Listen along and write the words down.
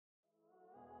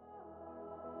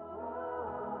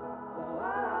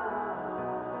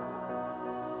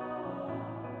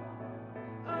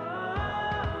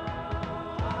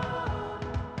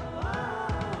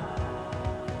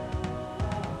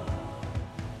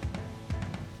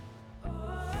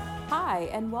Hi,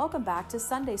 and welcome back to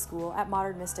Sunday School at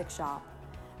Modern Mystic Shop.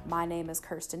 My name is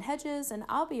Kirsten Hedges, and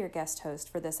I'll be your guest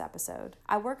host for this episode.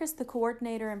 I work as the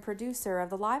coordinator and producer of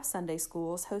the live Sunday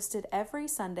schools hosted every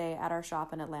Sunday at our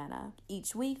shop in Atlanta.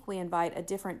 Each week, we invite a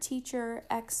different teacher,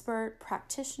 expert,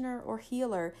 practitioner, or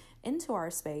healer into our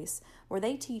space where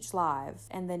they teach live,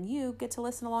 and then you get to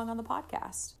listen along on the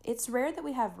podcast. It's rare that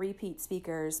we have repeat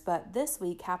speakers, but this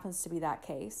week happens to be that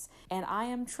case, and I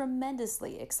am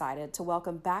tremendously excited to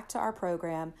welcome back to our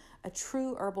program a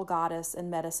true herbal goddess and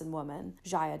medicine woman,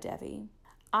 Jaia Devi.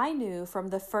 I knew from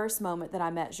the first moment that I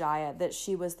met Jaia that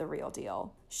she was the real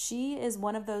deal. She is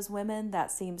one of those women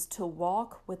that seems to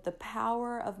walk with the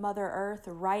power of Mother Earth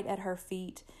right at her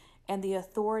feet and the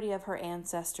authority of her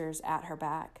ancestors at her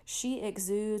back. She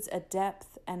exudes a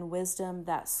depth and wisdom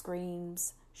that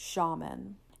screams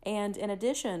shaman. And in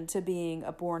addition to being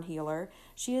a born healer,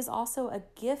 she is also a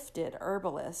gifted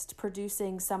herbalist,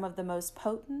 producing some of the most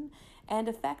potent and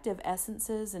effective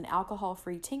essences and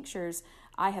alcohol-free tinctures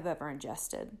I have ever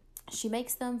ingested. She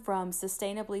makes them from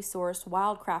sustainably sourced,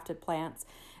 wild-crafted plants,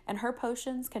 and her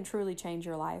potions can truly change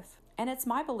your life. And it's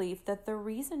my belief that the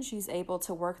reason she's able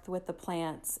to work with the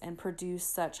plants and produce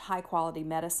such high-quality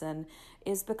medicine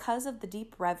is because of the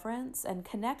deep reverence and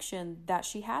connection that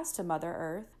she has to Mother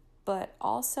Earth, but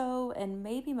also, and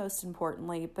maybe most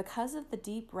importantly, because of the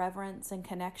deep reverence and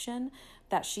connection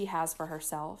that she has for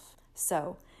herself.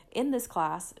 So, in this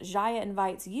class, Jaia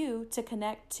invites you to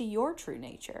connect to your true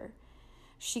nature.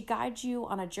 She guides you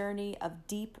on a journey of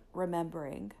deep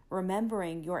remembering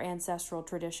your ancestral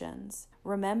traditions,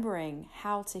 remembering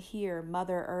how to hear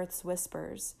Mother Earth's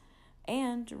whispers,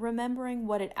 and remembering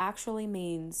what it actually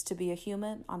means to be a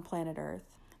human on planet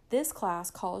Earth. This class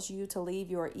calls you to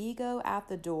leave your ego at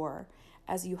the door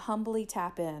as you humbly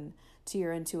tap in to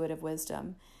your intuitive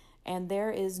wisdom. And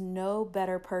there is no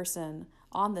better person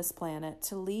on this planet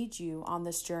to lead you on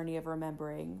this journey of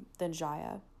remembering than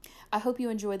Jaia. I hope you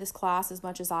enjoy this class as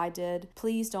much as I did.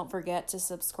 Please don't forget to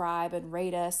subscribe and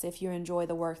rate us if you enjoy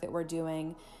the work that we're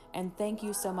doing. And thank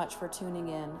you so much for tuning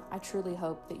in. I truly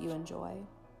hope that you enjoy.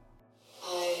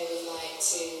 I would like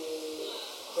to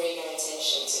bring our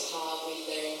attention to how we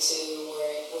learn to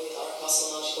work with our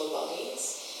cosmological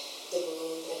bodies, the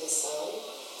moon and the sun.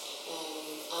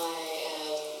 I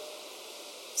am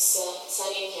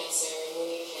Sun in Cancer, Moon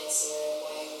in Cancer.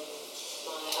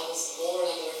 I was born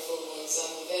under a full moon, so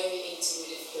I'm a very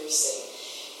intuitive person,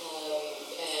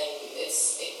 and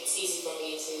it's easy for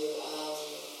me to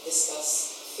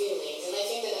discuss feelings, and I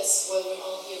think that's what we're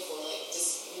all here for, like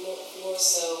just more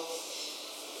so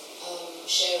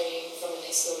sharing from an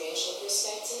experiential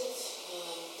perspective.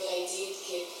 But I did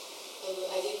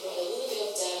run a little bit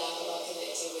of data about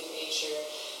connecting with nature,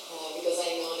 because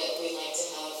I know that we like to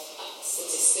have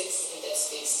statistics, and that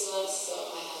speaks to us, so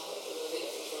I have a little bit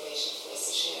of information for us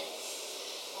to share.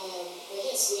 But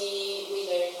yes, we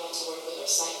learn how to work with our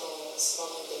cycles,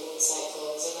 following the moon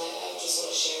cycles, and I just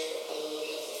want to share a little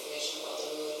bit of information about the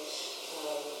moon.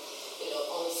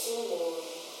 On a full moon,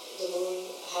 the moon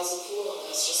has a pull on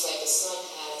us, just like the sun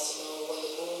has. When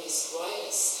the moon is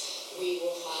brightest, we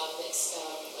will have a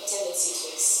tendency to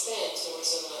expand towards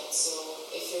the light. So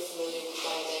if you're familiar with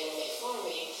biodynamic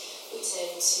farming, we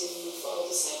tend to follow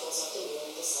the cycles of the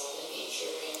moon, the sun, and nature,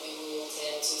 and we will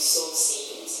tend to sow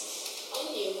seeds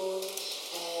on the new moon,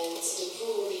 and the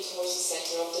pull will be towards the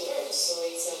center of the earth. So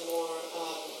it's a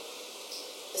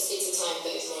time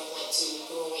that is more inclined to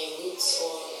growing roots,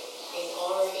 or in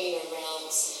our inner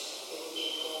realms, we will be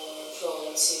more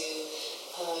prone to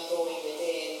going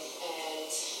within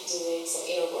and doing some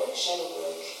inner work, shadow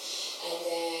work, and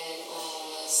then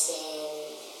as the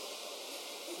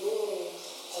moon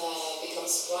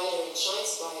becomes brighter and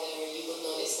shines brighter, you will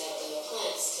notice that the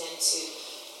plants tend to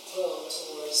grow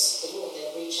towards the moon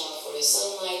and reach out for the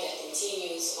sunlight that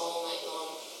continues all night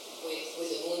long with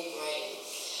the moon bright.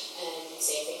 And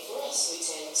same thing for us, we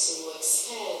tend to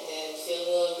expand and feel a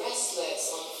little restless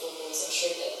on full moons. I'm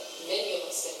sure that many of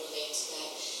us can relate to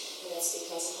that, and that's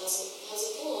because it has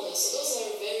a pull on us. So those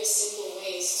are very simple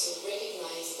ways to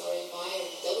recognize our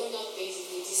environment, that we're not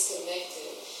basically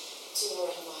disconnected to our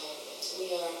environment.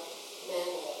 We are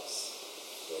mammals,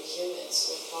 we're humans,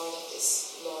 we're part of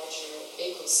this larger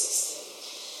ecosystem,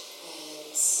 and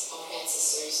our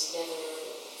ancestors never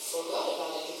forgot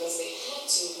about it because they had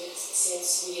to,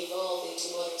 since we evolved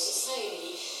into modern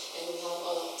society and we have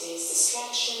all of these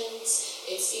distractions.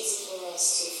 It's easy for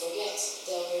us to forget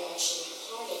that we're actually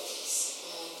part of this,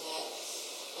 and that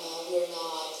we're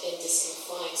not in this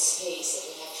confined space that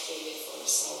we have created for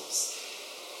ourselves.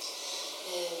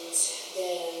 And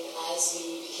then as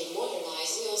we became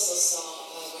modernized, we also saw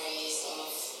varieties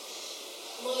of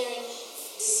modern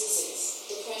diseases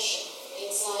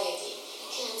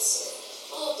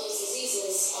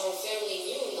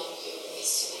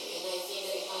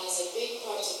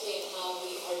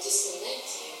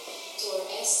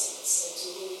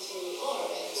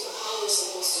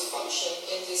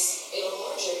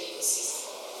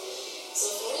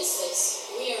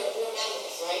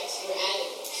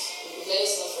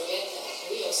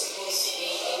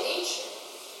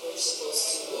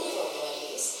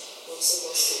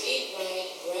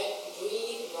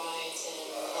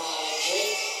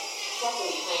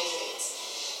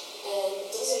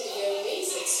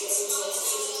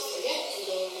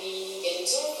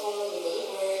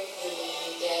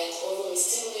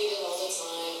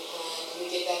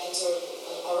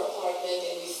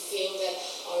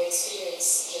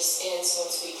nice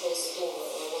once we close the door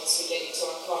or once we get into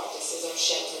our car. This is our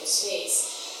sheltered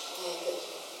space. But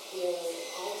we are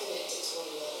all connected to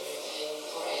one another, and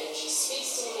our energy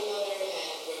speaks to one another,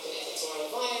 and we're connected to our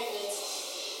environment.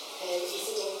 And if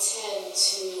we don't tend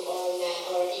to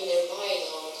our inner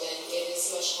biome, then it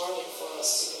is much harder for us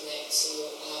to connect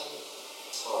to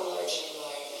our larger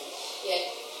environment. Yet,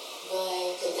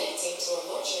 by connecting to our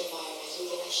larger environment, we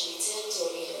can actually tend to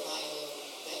our inner biome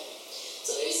better.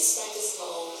 So there is this practice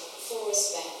called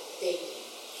forest bathing.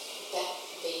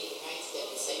 Bathing, right? Yeah,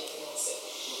 that's how you pronounce it.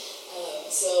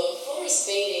 So forest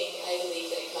bathing, I believe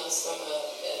that it comes from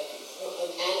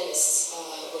an animist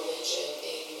religion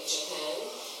in Japan,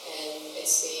 and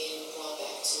it's been brought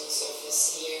back to the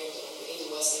surface here in the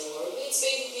Western world. It's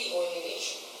basically going in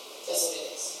nature. That's what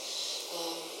it is.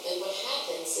 And what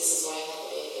happens, this is why I have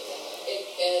a little bit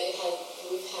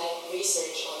we've had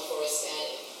research on forest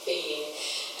bathing,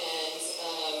 and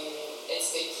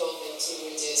it's been proven to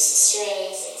reduce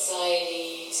stress,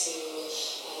 anxiety, to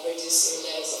reduce your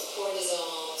levels of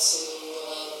cortisol, to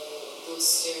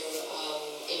boost your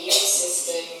immune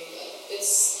system.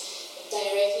 It's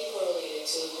directly correlated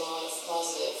to a lot of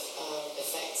positive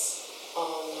effects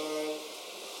on our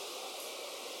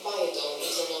biodome,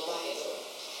 internal biodome.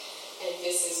 And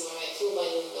this is where I pull my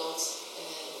little note, and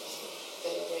I'm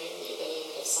going to bring you a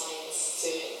little bit of science to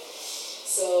it.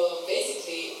 So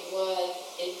basically, what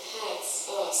impacts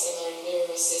us and our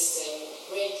nervous system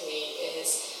greatly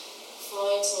is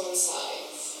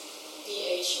phytoncides,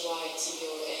 phytoncides.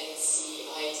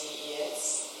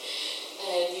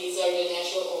 And these are the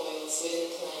natural oils within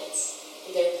plants.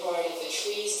 They're part of the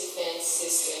tree's defense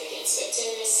system against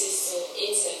bacteria,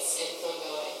 insects, and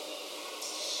fungi.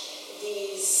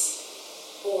 These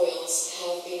oils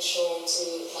have been shown to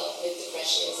help with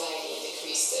depression, anxiety, and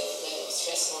decrease the level of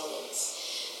stress hormones.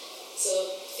 So,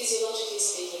 physiologically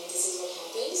speaking, this is what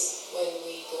happens when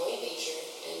we go in nature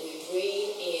and we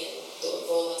breathe in the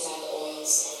volatile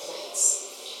oils of plants.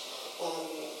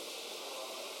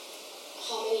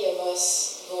 How many of us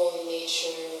go in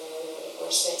nature or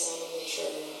spend time in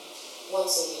nature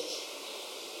once a week?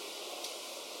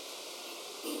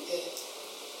 Good.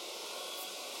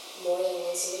 More than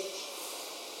once a week?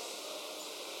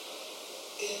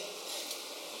 Good.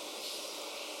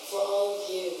 For all of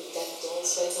you that don't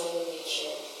spend time in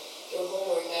nature, your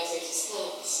homework after this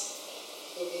class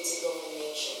will be to go in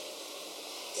nature.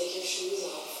 Take your shoes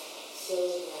off, feel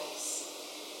the grass,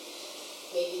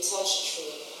 maybe touch a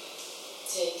tree.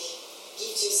 Give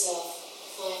yourself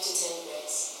 5 to 10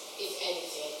 breaths, if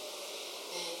anything,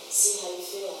 and see how you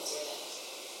feel after that.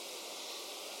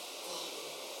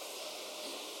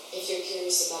 If you're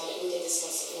curious about it, we can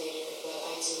discuss it later, but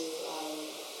I do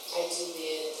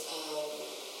the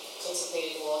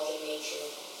contemplative walk in nature,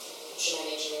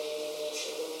 shamanic journey in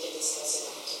nature, but we can discuss it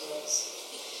afterwards.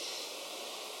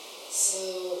 So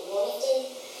one of the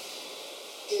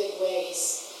good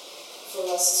ways for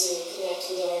us to connect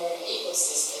with our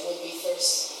ecosystem would be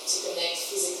first to connect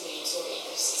physically to our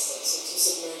ecosystem, so to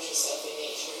submerge yourself in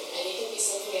nature. And it can be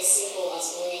something as simple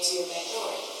as going into your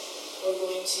backyard or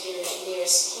going to your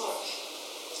nearest park.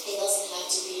 It doesn't have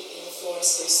to be in the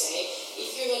forest per se.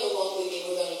 If you're going to walk with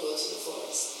me, we're going to go to the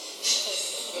forest.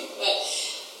 But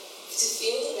to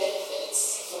feel the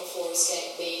benefits from forest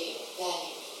bathing, whatever,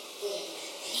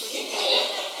 you got it.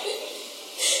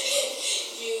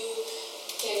 You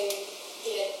can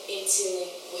get in tune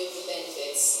with the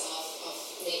benefits of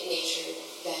nature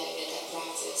bathing and that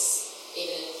practice,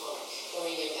 even in the park or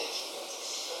in your backyard.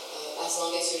 As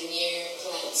long as you're near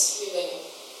plants, you're going to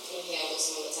inhale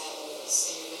those volatile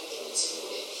oils and you're going to get into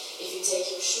it. If you take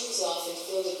your shoes off and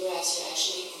feel the grass, you're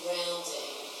actually grounding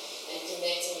and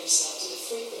connecting yourself to the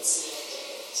frequency of the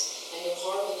earth. And you're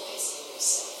harmonizing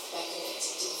yourself by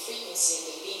connecting to the frequency and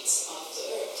the beats of the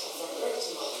earth, of our earth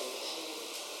mother. And you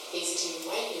basically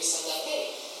remind yourself that,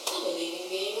 hey, I'm a living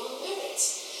being on earth.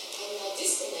 I'm not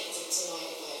disconnected to my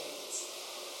environment.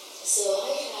 So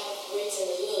I have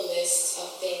written a little list of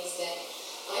things that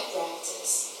I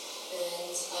practice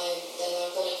and that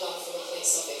are going to come from a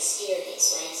place of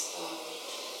experience, right?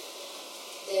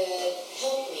 That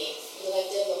help me, that I've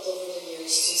developed over the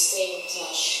years to stay in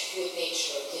touch with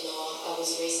nature. You know, I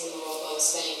was raised in Morocco, I was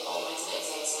spending all my time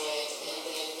outside, and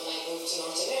then when I moved to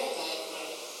North America,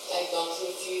 I've gone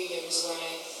through a few years where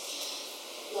I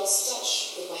lost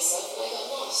touch with myself and I got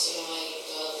lost. You know, I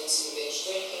got into binge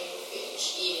drinking,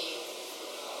 binge eating,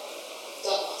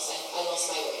 got lost. I lost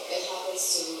my way. It happens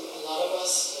to a lot of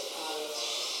us.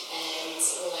 And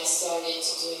when I started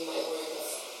doing my work of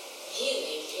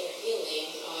healing, inner healing,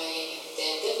 I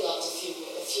then developed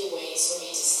a few ways for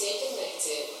me to stay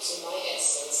connected to my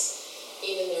essence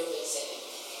in an urban setting.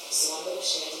 So I'm a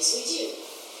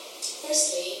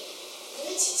firstly,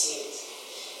 gratitude.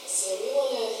 So we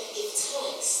want to give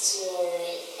thanks to our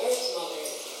Earth Mother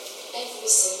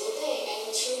every single day.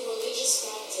 And through religious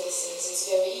practices, it's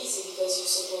very easy because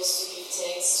you're supposed to give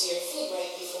thanks to your food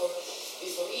right before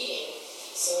eating.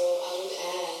 So I would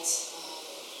add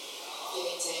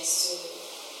giving thanks to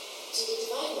the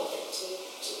Divine Mother, to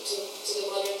the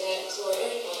Mother to our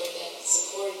Earth Mother that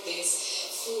supported this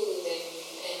food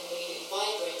and made it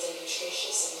vibrant and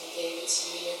nutritious and gave it to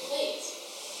you in your plate.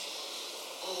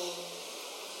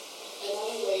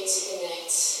 Another way to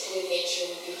connect with nature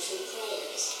would be through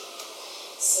prayers.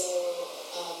 So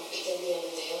it can be on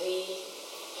a daily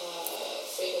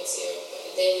frequency or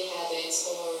a daily habit,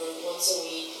 or once a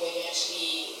week when you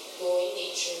actually go in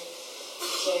nature.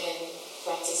 You can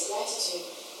practice gratitude,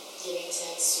 giving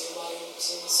thanks to your mother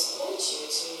to support you,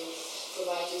 to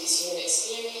provide you this human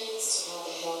experience, to have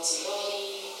a healthy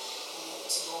body,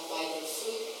 to have vibrant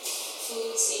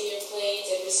foods in your plate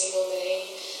every single day,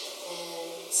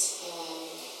 and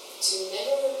to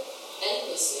never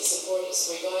endlessly support us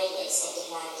regardless of the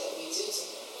harm that we do to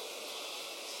her.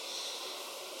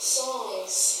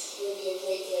 Songs will be a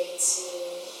great way to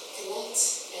connect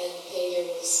and pay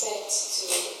your respect to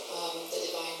the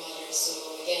Divine Mother.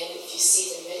 So again, if you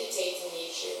sit and meditate in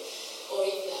nature, or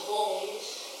even at home,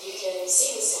 you can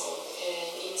sing a song and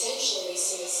intentionally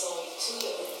sing a song to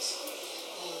the earth.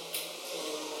 And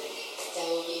that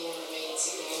will be one way to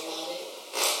go about it.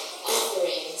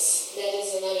 Offerings, that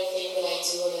is another thing that I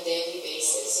do on a daily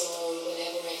basis, or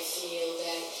whenever I feel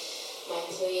that my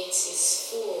plate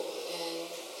is full and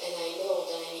I know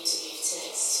that I need to give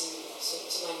thanks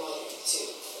to my mother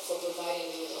for providing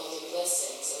me with all the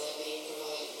blessings that I'm being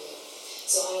provided with.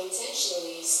 So I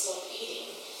intentionally stop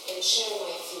eating and share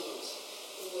my food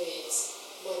with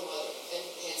my mother and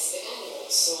hence the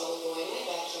animals. So I will go in my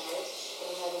backyard and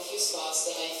I have a few spots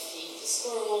that I feed the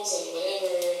squirrels and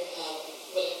whatever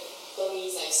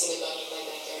bunnies. I've seen a bunny in my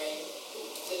backyard,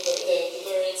 the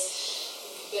birds.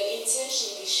 But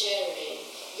intentionally sharing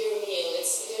your meal,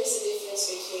 there's a difference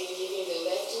between giving the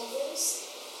leftovers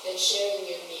and sharing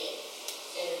your meal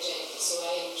energetically. So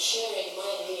I am sharing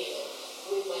my meal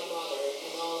with my mother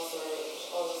and all of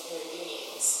her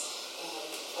beings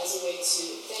as a way to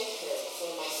thank her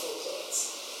for my full plate.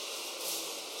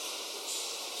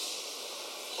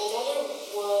 Another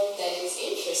one that is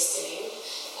interesting,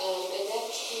 and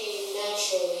that came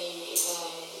naturally,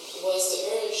 was the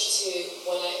urge to,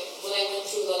 when I went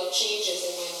through a lot of changes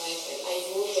in my life and I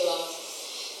moved a lot,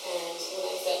 and when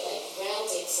I felt like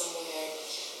grounding somewhere,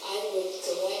 I would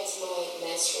collect my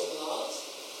menstrual blood,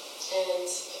 and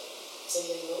so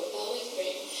you know about it,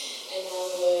 right? And I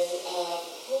would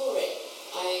pour it.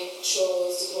 I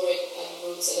chose to pour it at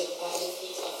roots at the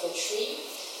feet of a tree.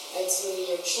 It's really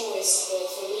your choice, but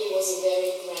for me it was a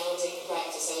very grounding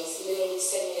practice. I was literally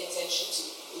setting an intention to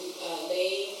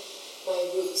lay my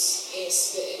roots in a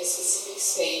specific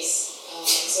space.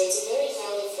 So it's a very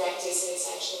grounding practice, and it's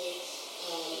actually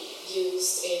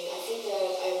used in, I think that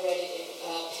I read it in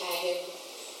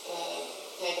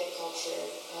pagan culture,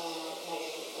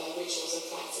 pagan rituals and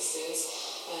practices,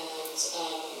 and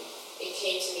it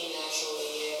came to me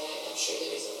naturally, and I'm sure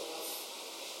there is a lot of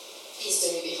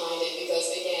history behind it,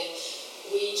 because again,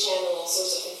 we channel all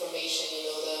sorts of information,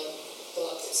 the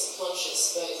collective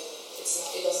subconscious, but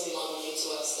it doesn't belong only to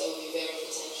us. That would be very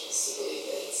pretentious to believe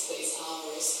that it's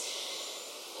ours.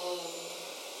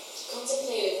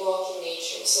 Contemplative walk in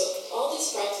nature. So all these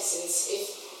practices, if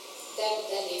that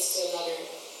leads to another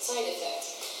side effect.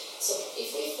 So if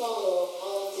we follow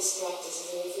all of these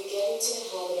practices, and if we get into the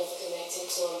habit of connecting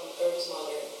to our Earth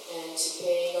Mother and to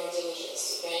paying our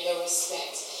diligence, to paying our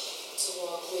respect, to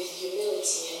walk with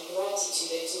humility and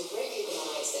gratitude, and to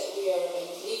recognize that we are a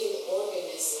living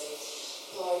organism,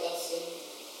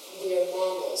 we are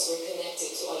mammals, we're connected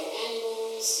to other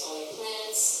animals, other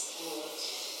plants.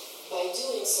 By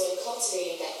doing so and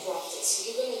cultivating that practice,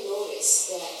 you're going to notice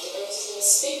that the earth is going to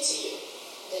speak to you,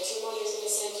 that your mother is going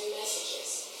to send you messages.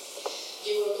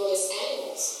 You will notice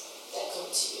animals that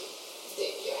come to you.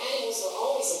 Your animals are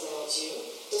always around you,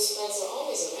 those plants are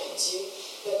always around you,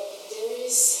 but there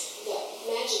is that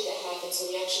magic that happens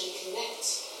when you actually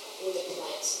connect with a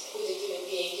plant, with a human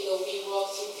being. We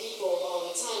walk through people all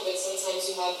the time, but sometimes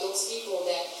you have those people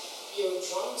that you're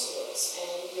drawn towards,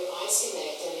 and your eyes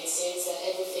connect, and it seems that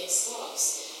everything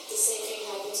stops. The same thing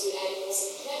happens with animals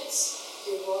and plants.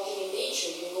 You're walking in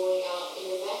nature, you're going out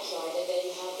in your backyard, and then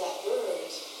you have that bird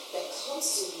that comes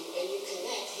to you, and you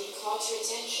connect. He caught your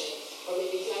attention, or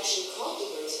maybe you actually caught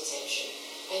the bird's attention,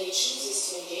 and he chooses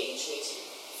to engage with you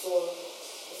for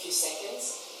a few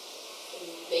seconds,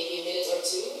 maybe a minute or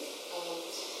two.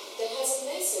 That has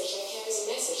a message, that carries a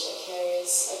message, that carries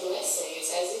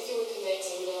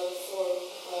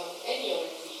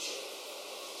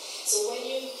So when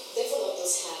you develop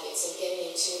those habits of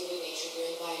getting in tune with nature, your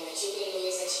environment, you're going to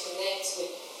notice that you connect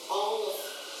with all of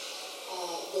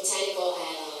botanical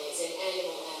allies and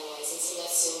animal allies and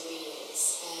celestial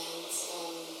beings. And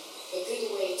a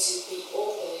good way to be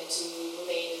open and to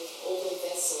remain an open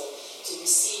vessel to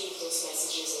receive those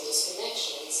messages and those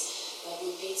connections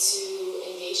would be to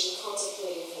engage in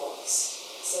contemplative walks.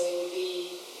 So it would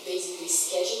be basically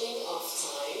scheduling off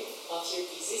time of your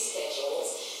busy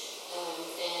schedules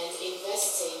and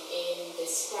investing in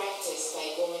this practice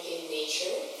by going in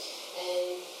nature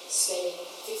and spending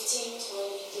 15, 20,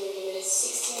 30 minutes,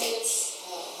 60 minutes,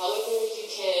 however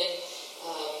you can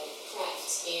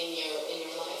craft in your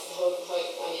life.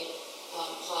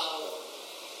 How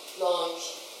long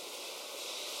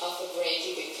of a break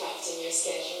you could craft in your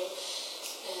schedule,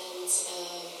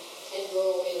 and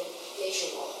go in a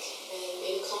nature walk, and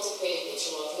in a contemplative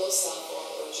nature walk, no cell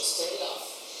phone, or just turn it off,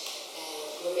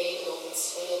 and remain an open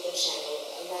channel.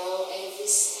 Allow every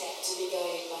step to be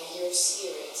guided by your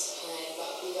spirit, and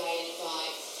be guided by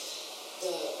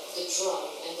the drum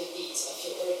and the beat of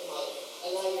your earth mother.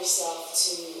 Allow yourself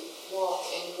to walk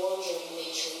and wander in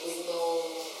nature with no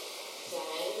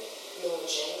plan, no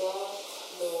agenda,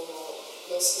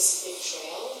 no specific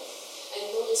trail,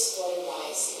 and notice what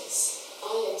arises.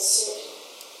 I am certain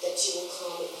that you will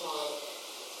come upon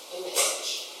a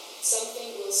message.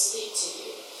 Something will speak to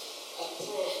you. A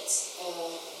plant,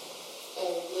 a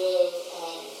little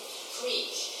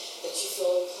creek that you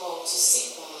feel called to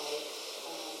sit by,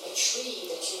 a tree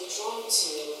that you're drawn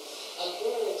to, a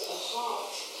bird, a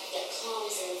hawk that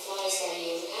comes and flies by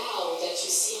you, an owl that you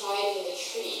see hiding in the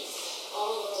tree.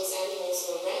 All of those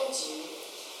animals are around you.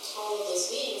 All of those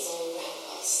beings are around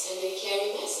us, and they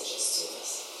carry messages to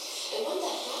us. And when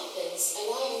that happens,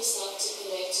 allow yourself to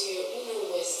connect to your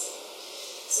inner wisdom.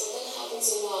 So that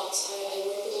happens a lot. I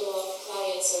work with a lot of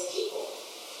clients or people.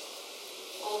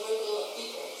 I work with a lot of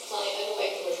people. I don't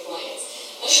like the word clients.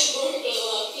 I work with a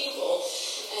lot of people.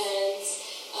 And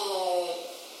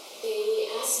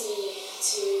they ask me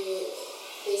to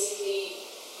basically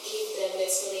give them an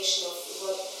explanation of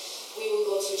what we will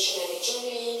go through shamanic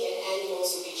journeying, and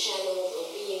animals will be channeled, or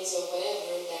beings, or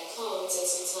whatever that comes. And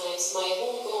sometimes my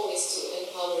whole goal is to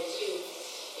empower you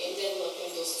in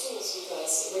developing those tools,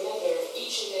 because remember,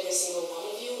 each and every single one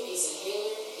of you is a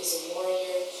healer, is a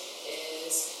warrior,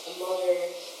 is a mother,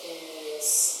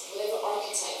 is whatever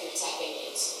archetype you're tapping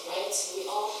into, right? We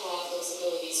all have those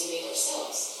abilities within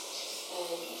ourselves.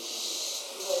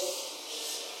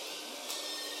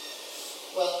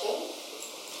 Welcome.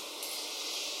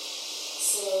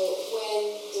 So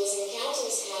when those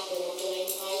encounters happen, I'm going to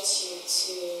invite you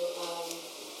to,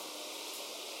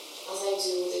 as I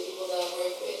do with the people that I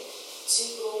work with, to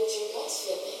go with your gut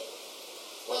feeling.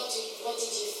 What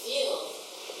did you feel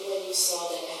when you saw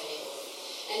that animal?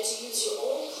 And to use your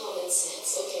own common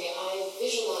sense. Okay, I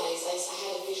visualized, I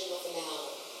had a vision of an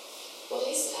owl. What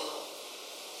is an owl?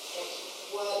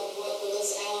 What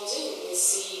does an owl do? It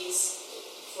sees,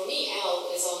 for me, owl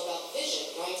is all about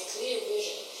vision, right? Clear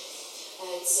vision.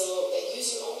 And so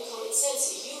use your own common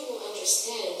sense. You will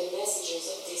understand the messages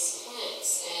of these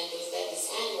plants and that these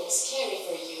animals carry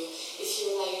for you if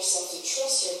you allow yourself to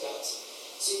trust your gut.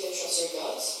 So you can trust your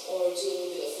gut, or do a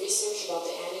little bit of research about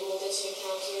the animal that you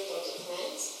encountered or the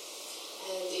plant,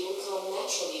 and it will come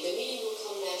naturally. The meaning will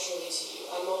come naturally to you.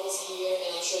 I'm always here,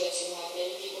 and I'm sure that you have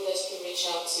many people that you can reach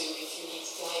out to if you need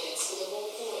guidance. But the whole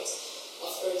point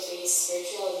of earthly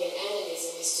spirituality and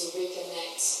animism is to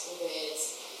reconnect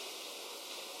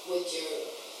with your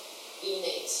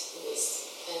innate wisdom,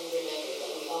 and remember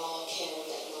that we all carry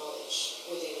that knowledge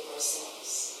within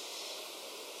ourselves.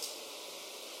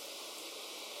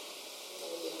 Let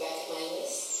me look back at my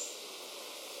list.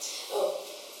 Oh,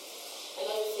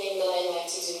 another thing that I like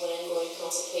to do when I'm going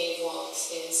contemplative walks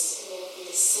is connect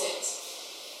with the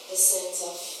scent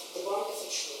of the bark of a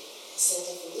tree, the scent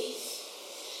of a leaf,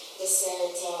 the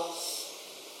scent of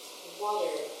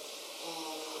water,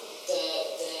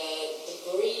 the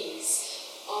breeze,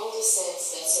 all the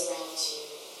scents that surround you.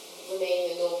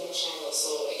 Remain an open channel.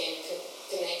 So again,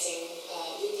 connecting,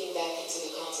 looking back into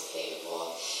the contemplative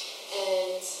walk.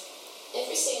 And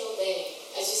every single day,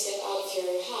 as you step out of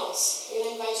your house, I'm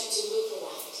going to invite you to look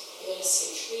around. You're going to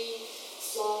see a tree,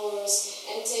 flowers,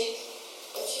 and take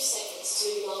a few seconds to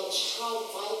acknowledge how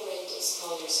vibrant those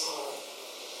colors are,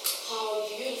 how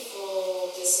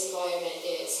beautiful this environment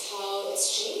is, how it's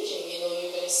changing.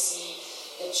 You're going to see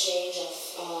a change of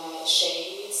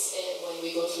shades, and when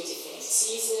we go through different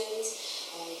seasons,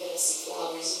 you're going to see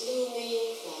flowers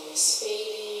blooming, flowers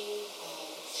fading.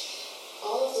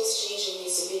 All of those changes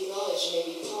needs to be acknowledged, and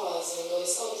maybe pause and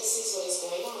notice, oh, this is what is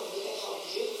going on. Look at how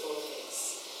beautiful it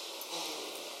is.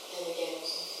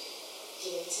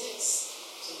 thanks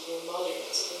to your mother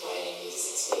to providing you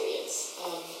this experience.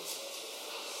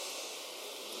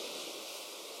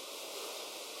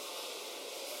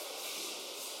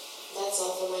 That's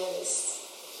all for my list.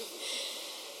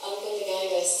 I'm going to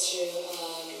guide us through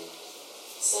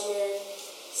summer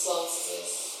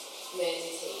solstice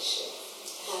meditation.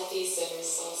 Happy summer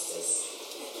solstice,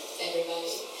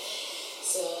 everybody.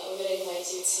 So I'm going to invite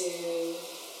you to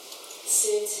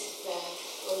sit back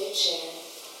on your chair.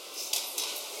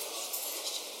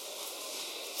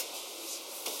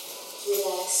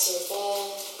 Relax your back,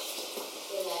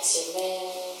 relax your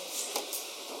legs.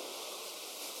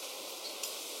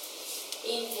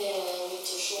 Inhale with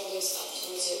your shoulders up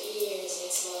towards your ears.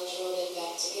 Exhale, draw them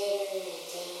back together and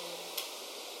down.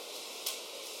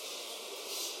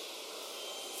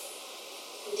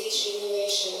 With each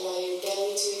inhalation, allow your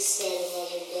belly to expand, allow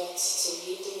your gut to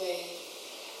lead the way.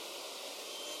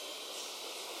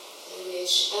 And with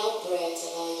each out-breath,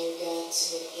 allow your gut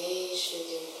to engage with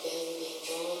your belly being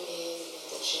drawn in and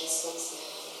the chest comes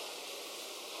down.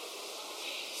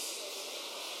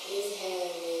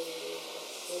 Inhaling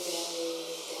your belly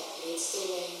that leads the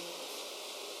way.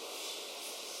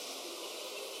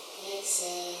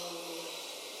 Exhaling.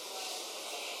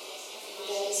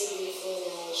 That is a beautiful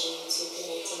analogy to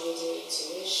connecting with your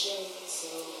intuition.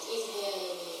 So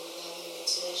inhaling, allow your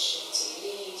intuition to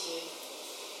lead you.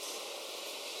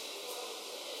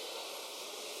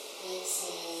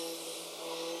 Exhaling,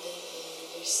 grounding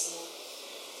in yourself.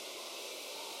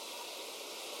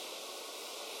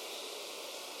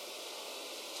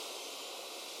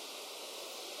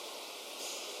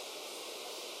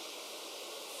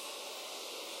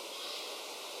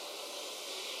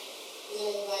 I'm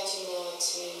going to invite you now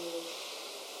to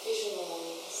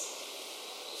visualize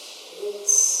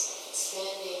roots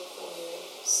expanding from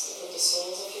the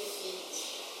soles of your feet,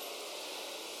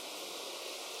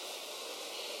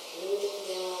 rooting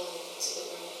down to the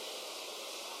earth,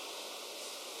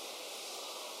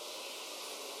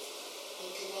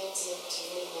 and connecting to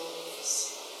what matters,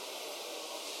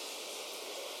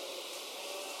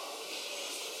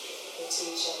 or to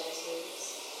each other's roots.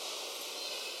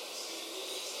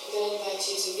 I'm going to invite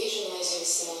you to visualize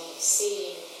yourself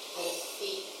sitting at the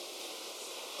feet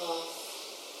of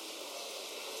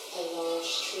a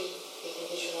large tree. You can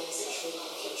visualize a tree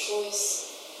of your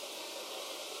choice.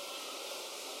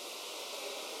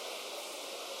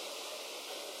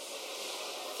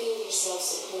 Feel yourself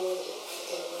supported. You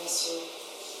can rest your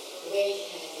weight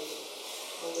heavy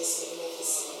on this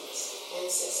magnificent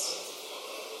ancestor.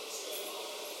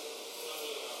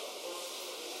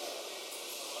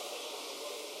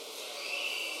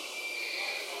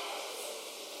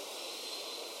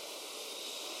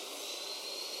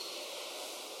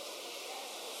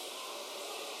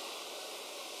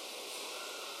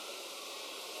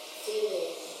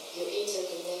 Feeling your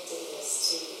interconnectedness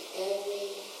to every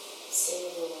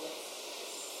single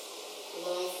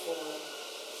life form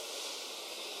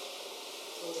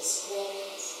on this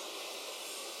planet.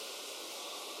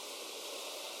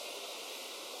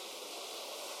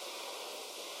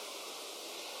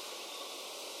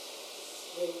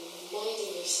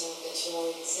 Reminding yourself that you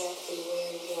are exactly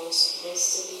where you are supposed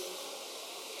to be.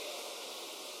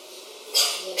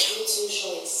 And that you too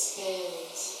shall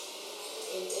expand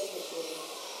indefinitely.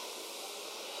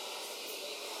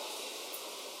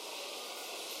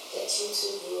 That you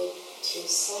too go through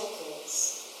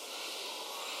cycles.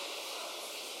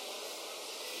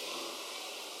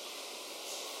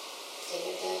 And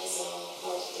that is all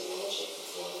part of the magic of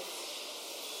life,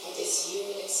 of this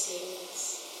human experience,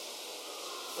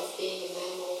 of being a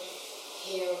mammal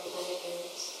here on planet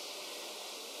Earth.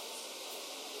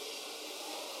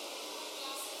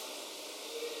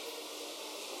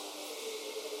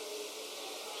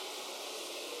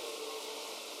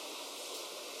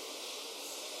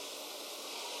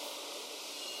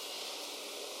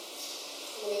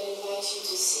 I'm going to invite you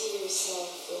to see yourself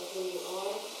for who you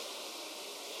are.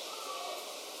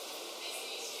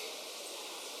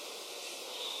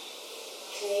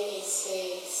 Claiming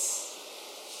space,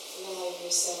 allowing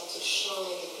yourself to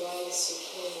shine the brightest you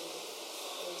can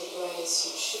and the brightest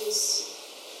you choose to.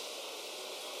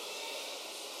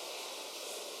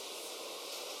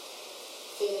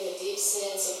 Feeling a deep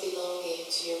sense of belonging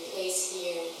to your place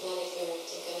here on planet Earth,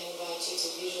 I'm going to invite you to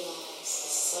visualize the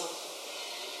sun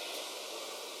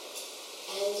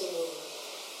and the moon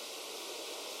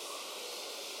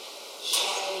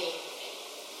shining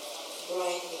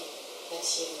brightly at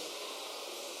you.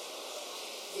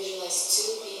 Visualize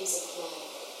two beams of light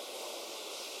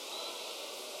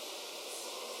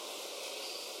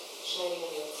shining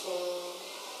on your crown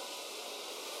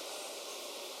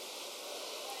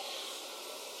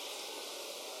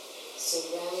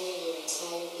surrounding your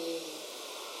entire being,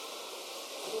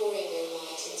 pouring their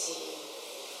light into you.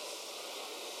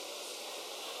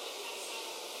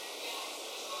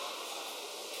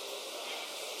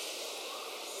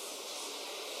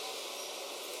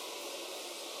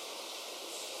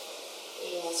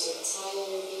 Realize your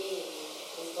entire being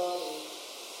and body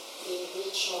being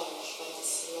recharged by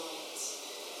this light,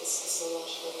 this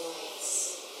cosmological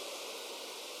lights.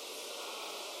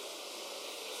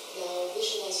 Now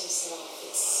visualize yourself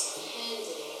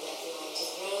expanding that light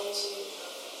around you.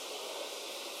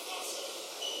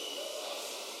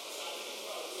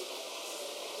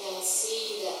 Now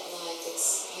see that light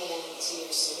expand to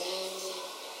your surrounding.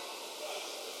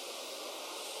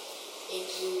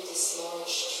 Include this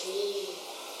large tree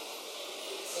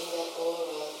in that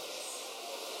aura.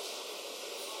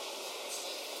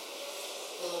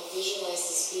 Now visualize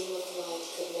this beam of light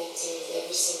connecting with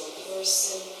every single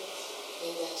person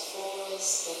in that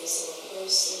forest, every single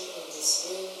person in this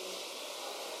room,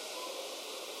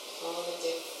 all of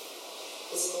their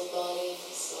physical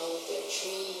bodies, all of their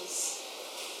trees,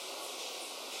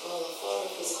 all of our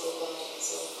physical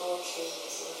bodies, all of our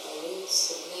trees, all of our roots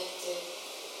connected,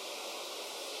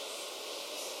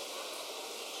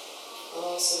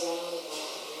 all surrounded by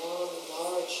a warm,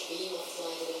 large beam of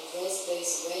light that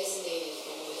is resonated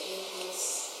from within us.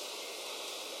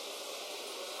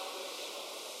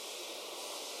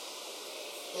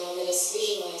 Now let us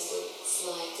visualize this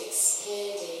light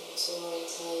expanding to our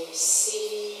entire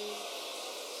city,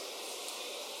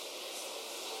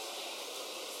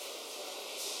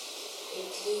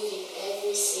 including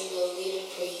every single living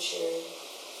creature,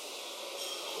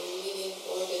 living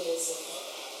organism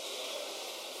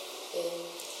in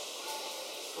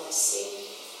our city.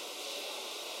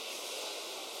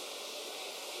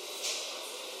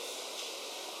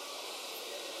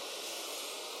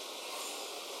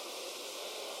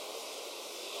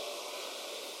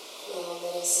 Now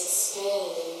let us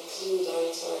expand and include our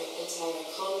entire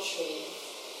country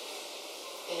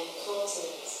and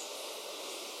continent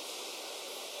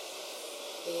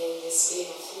in this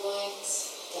beam of light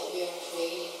that we are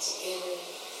creating together,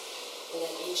 and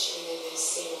that each and every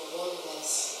single one of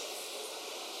us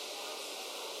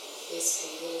is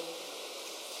creating,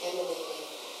 emanating.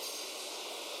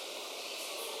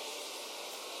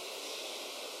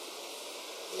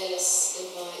 Let us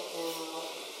invite now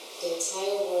the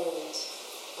entire world,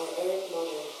 our Earth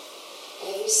Mother,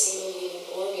 every single living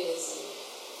organism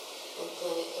on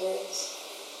planet Earth,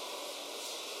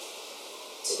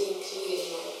 to be included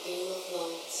in our beam of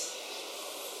light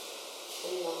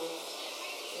and love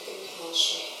and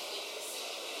compassion.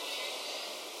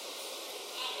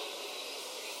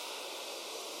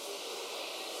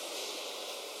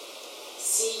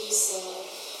 See yourself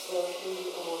for who you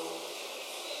are,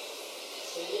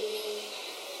 a living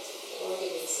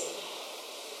organism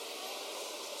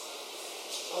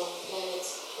on planet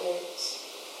Earth,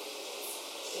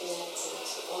 connected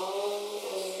to all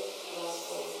other life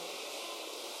form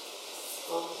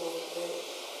on planet Earth,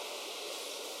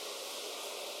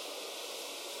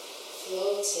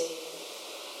 floating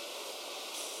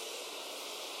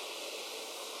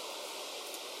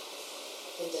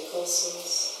in the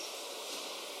cosmos,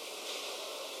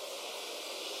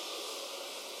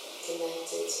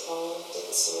 connected to all of the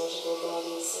cosmological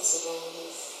bodies that surround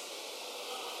us,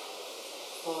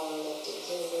 all of the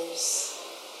universe.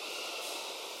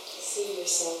 See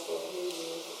yourself for who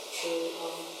you truly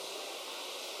are.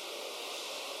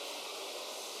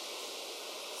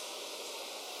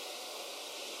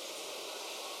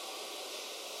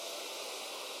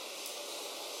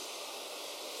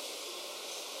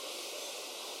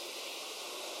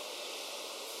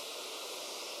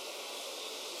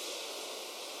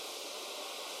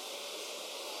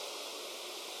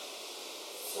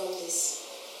 From this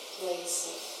place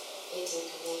of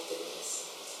interconnectedness,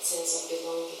 sense of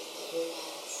belonging that we're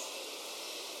at,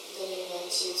 I'm going to invite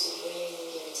you to bring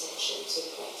your attention to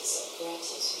the practice of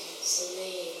gratitude. So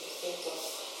think of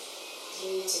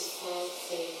 3 to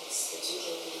 5 things that you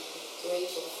can be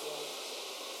grateful for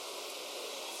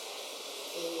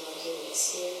in your human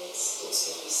experience. Those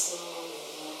can be small or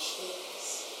large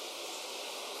things.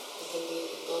 It can be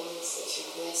the abundance that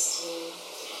you're blessed with,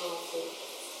 the comfort,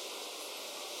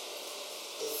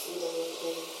 the food on your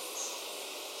plate,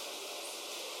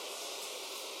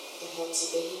 the healthy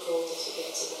vehicle that you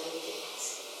get to navigate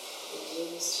and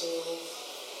use through life.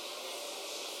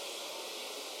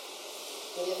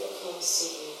 Whatever comes to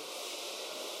you.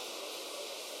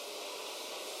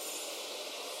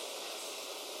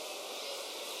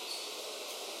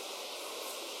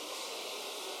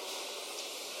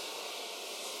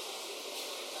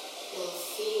 Now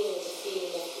feel the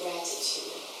feeling of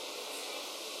gratitude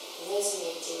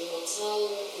resonate in your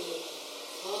entire being,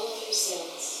 all of your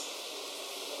cells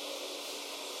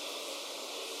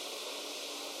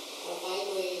are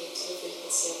vibrating to the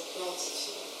frequency of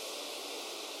gratitude.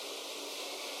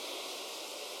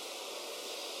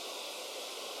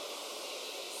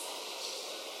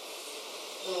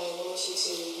 Now I want you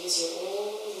to use your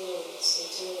own words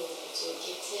internally to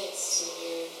give thanks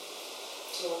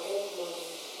to our Earth Mother,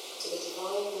 to the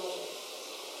Divine Mother,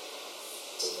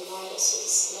 to provide us with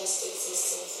this blessed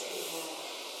existence that we have,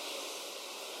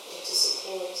 and to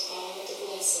support all of the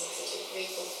blessings that you're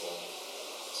grateful for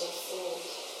to unfold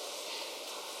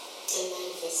and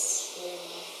manifest in your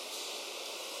life.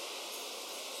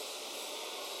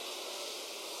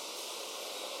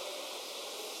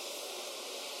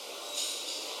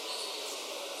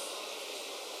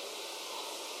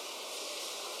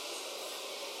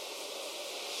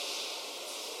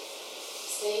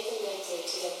 Stay connected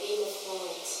to that beam of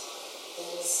light that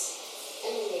is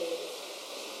emanating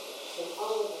from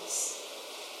all of us.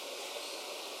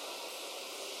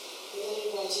 We want to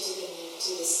invite you to connect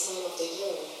to this time of the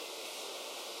year.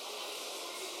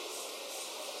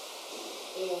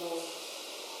 We are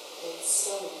in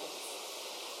summer.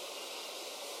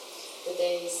 The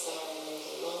days are the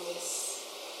longest.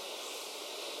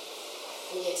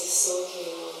 We get to soak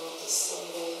in all of the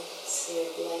sunrays. We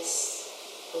are blessed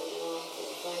with life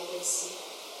and vibrancy.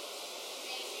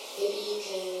 Maybe you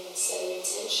can set an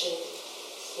intention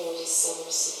for this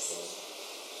summer season.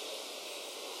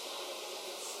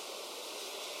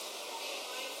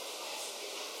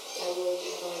 I would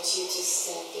invite you to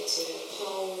step into your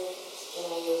power,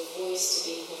 allow your voice to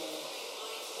be heard,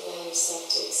 allow yourself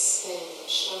to expand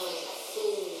and shine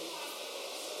fully,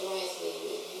 brightly,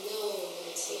 with no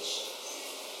limitation.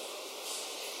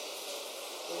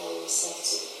 Allow yourself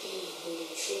to be who you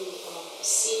truly are,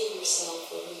 see yourself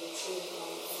for who you truly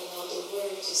are, and allow the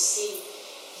world to see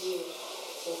you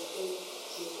for who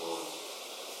you are.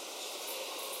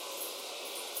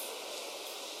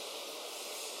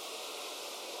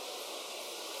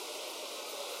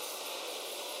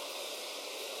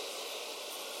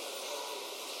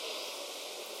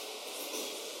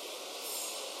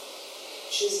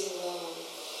 Choosing love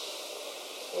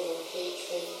over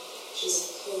hatred,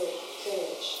 choosing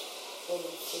courage over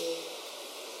fear,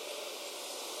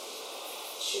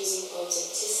 choosing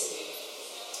authenticity,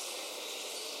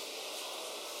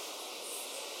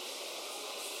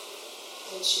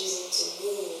 and choosing to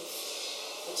move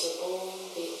at your own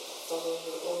beat, following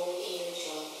your own inner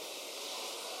drum,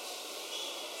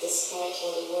 despite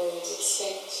what the world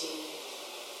expects you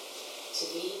to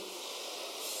be.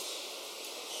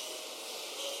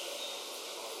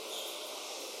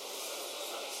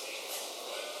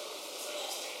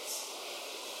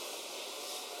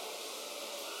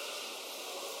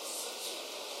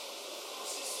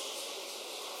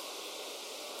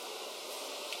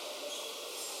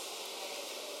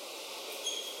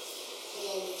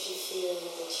 And if you feel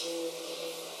that you're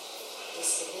getting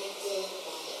disconnected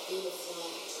by that beam of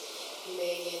light, you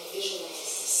may again visualize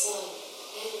the sun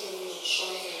and the moon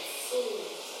shining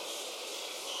fully,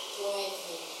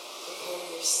 brightly upon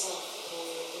yourself, upon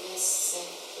your blessed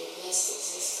self, your blessed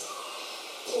existence,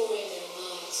 pouring their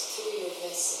light through your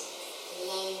vessel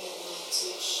and allowing that light to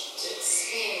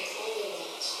expand all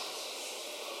around you.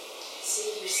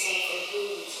 See yourself for who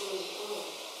you truly are.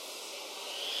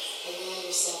 Allow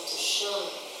yourself to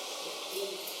shine and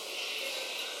be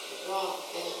raw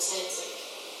and authentic.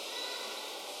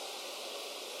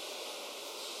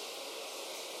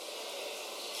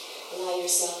 Allow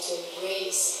yourself to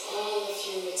embrace all of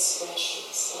your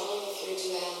expressions, all of your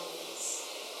dualities.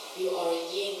 You are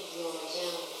yin, you are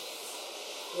yang.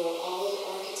 You are all the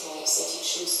archetypes that you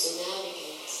choose to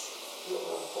navigate. You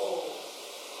are whole.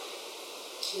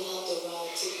 You have the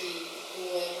right to be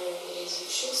whoever it is you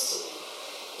choose to be.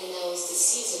 And now is the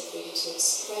season for you to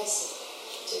express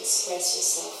it, to express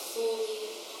yourself fully,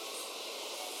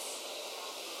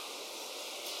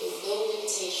 with no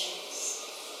limitations,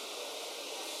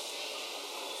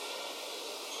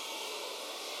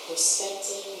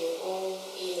 respecting your own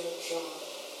inner drum,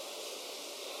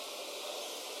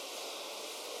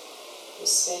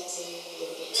 respecting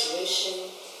your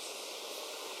intuition,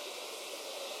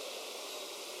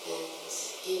 and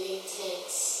giving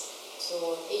thanks to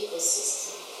our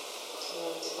ecosystem, to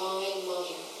our Divine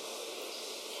Mother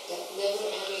that never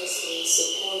endlessly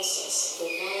supports us,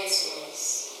 provides for us.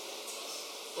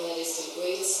 And that is the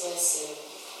greatest lesson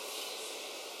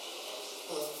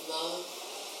of love,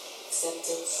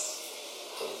 acceptance,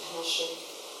 compassion,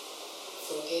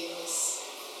 forgiveness.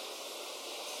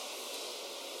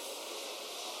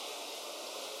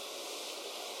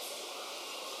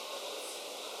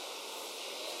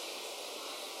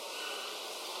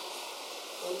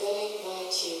 I'm going to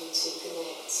invite you to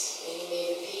connect, and you may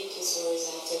repeat these words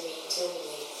after me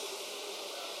internally.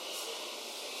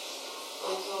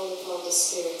 I call upon the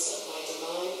spirits of my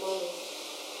divine mother.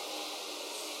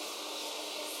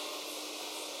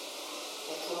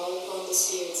 I call upon the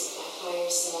spirits of my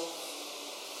higher self.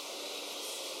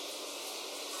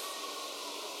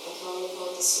 I call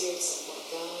upon the spirits of my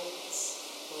guides,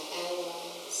 my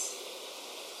allies.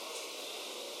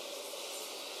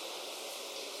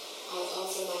 I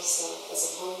offer myself as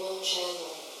a humble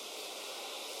channel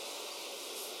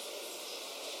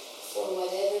for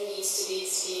whatever needs to be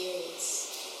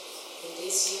experienced in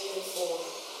this human form.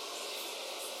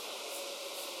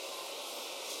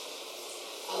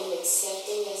 I will accept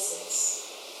the lessons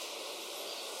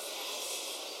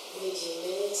with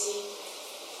humility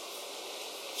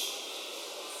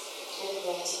and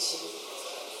gratitude.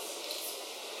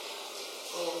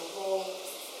 I am whole.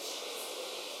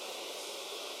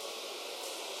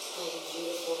 I am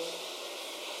beautiful.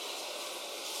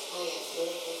 I am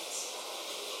perfect.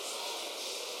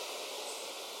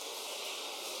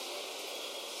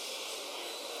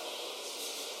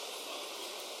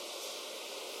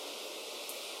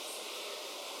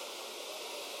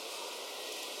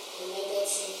 And let that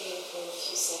sink in for a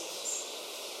few seconds.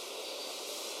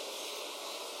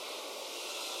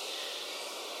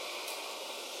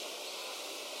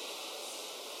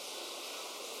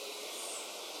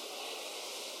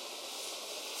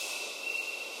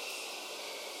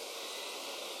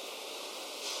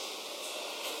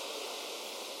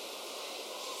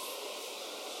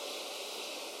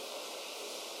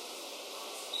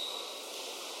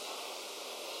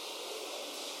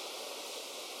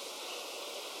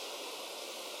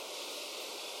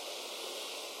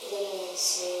 We're going to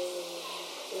slowly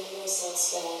bring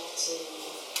ourselves back to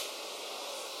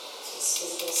this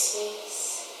physical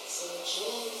space. So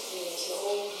gently, at your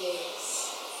own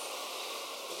pace,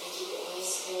 you can keep your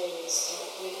eyes closed,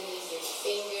 start wiggling your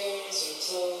fingers, your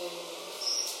toes.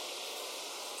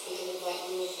 You can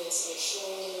invite movements in your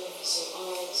shoulders, your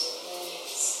arms, your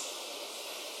legs.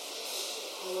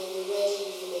 And when you're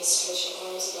ready, you may stretch your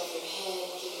arms above your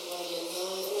head, give your body a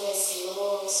nice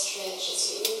long stretch as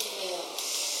you inhale.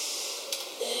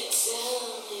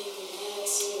 Exhaling,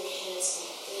 relaxing your hands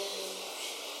back down.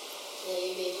 Now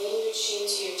you may bring your chin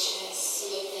to your chest,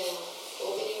 look down,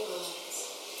 open your eyes.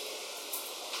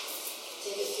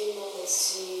 Take a few moments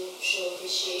to show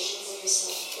appreciation for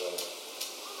yourself, for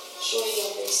showing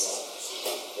up yourself,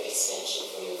 for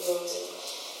expansion, for your growth, and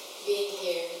being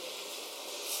here.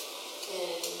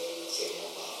 And you may lift your head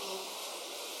back up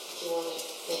if you want to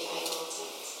make eye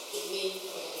contact with me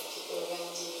or other people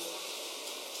around you.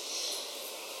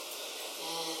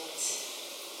 And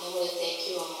I want to thank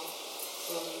you all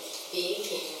for being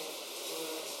here, for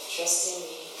trusting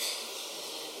me,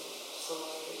 and for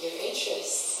your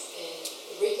interest in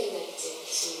reconnecting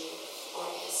to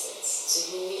our essence, to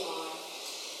who we are.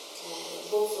 And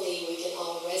hopefully we can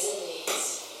all resonate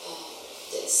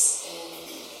this and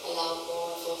allow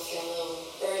more of our fellow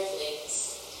earthlings,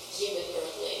 human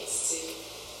earthlings, to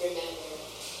remember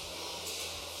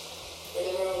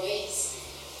our ways.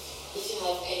 If you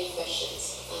have any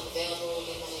questions, I'm available.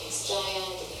 Again, my name is Jaia.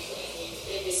 I can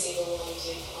answer every single one of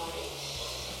you are.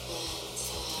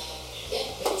 And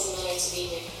it was an honor to be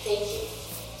here. Thank you.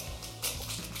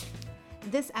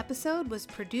 This episode was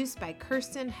produced by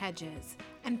Kirsten Hedges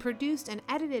and produced and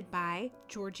edited by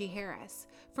Georgie Harris.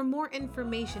 For more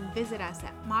information, visit us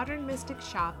at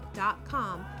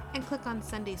modernmysticshop.com and click on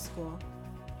Sunday School.